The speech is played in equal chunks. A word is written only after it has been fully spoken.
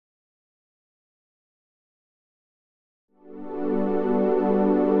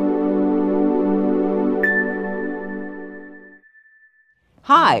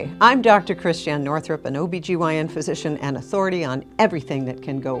Hi, I'm Dr. Christiane Northrup, an OBGYN physician and authority on everything that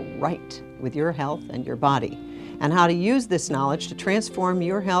can go right with your health and your body, and how to use this knowledge to transform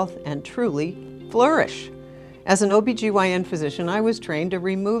your health and truly flourish. As an OBGYN physician, I was trained to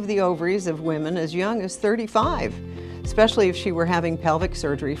remove the ovaries of women as young as 35, especially if she were having pelvic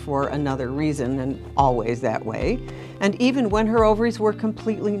surgery for another reason, and always that way, and even when her ovaries were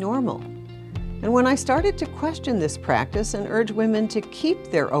completely normal. And when I started to question this practice and urge women to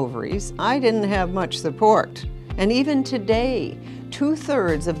keep their ovaries, I didn't have much support. And even today,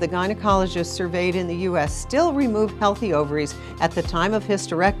 2/3 of the gynecologists surveyed in the U.S. still remove healthy ovaries at the time of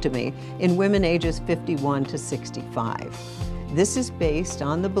hysterectomy in women ages 51 to 65. This is based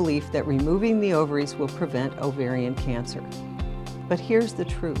on the belief that removing the ovaries will prevent ovarian cancer. But here's the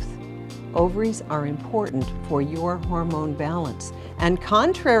truth. Ovaries are important for your hormone balance, and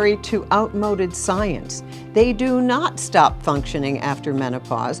contrary to outmoded science, they do not stop functioning after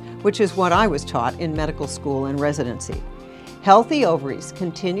menopause, which is what I was taught in medical school and residency. Healthy ovaries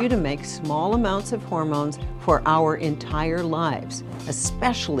continue to make small amounts of hormones for our entire lives,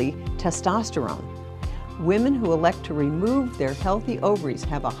 especially testosterone. Women who elect to remove their healthy ovaries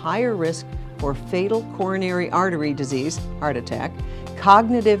have a higher risk for fatal coronary artery disease, heart attack,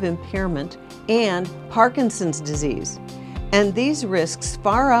 cognitive impairment, and Parkinson's disease. And these risks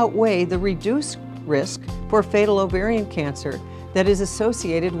far outweigh the reduced risk for fatal ovarian cancer that is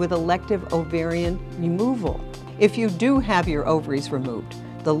associated with elective ovarian removal. If you do have your ovaries removed,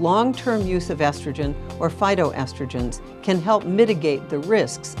 the long-term use of estrogen or phytoestrogens can help mitigate the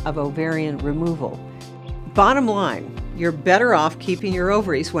risks of ovarian removal. Bottom line, you're better off keeping your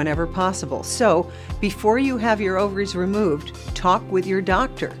ovaries whenever possible. So, before you have your ovaries removed, talk with your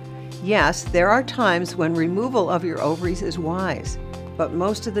doctor. Yes, there are times when removal of your ovaries is wise, but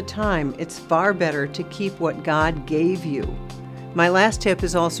most of the time it's far better to keep what God gave you. My last tip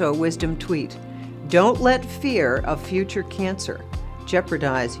is also a wisdom tweet. Don't let fear of future cancer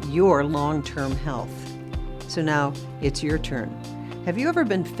jeopardize your long-term health. So now it's your turn. Have you ever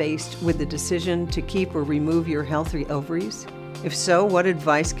been faced with the decision to keep or remove your healthy ovaries? If so, what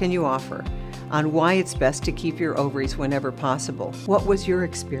advice can you offer on why it's best to keep your ovaries whenever possible? What was your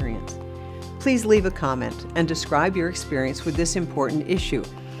experience? Please leave a comment and describe your experience with this important issue.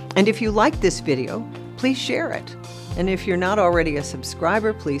 And if you like this video, please share it. And if you're not already a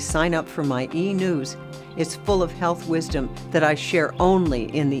subscriber, please sign up for my e-news. It's full of health wisdom that I share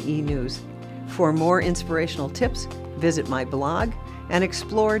only in the e-news. For more inspirational tips, visit my blog and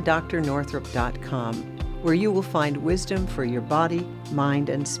explore drnorthrup.com, where you will find wisdom for your body, mind,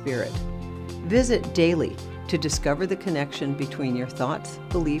 and spirit. Visit daily to discover the connection between your thoughts,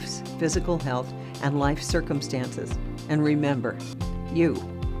 beliefs, physical health, and life circumstances. And remember, you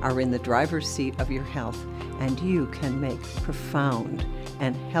are in the driver's seat of your health, and you can make profound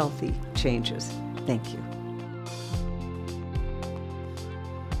and healthy changes. Thank you.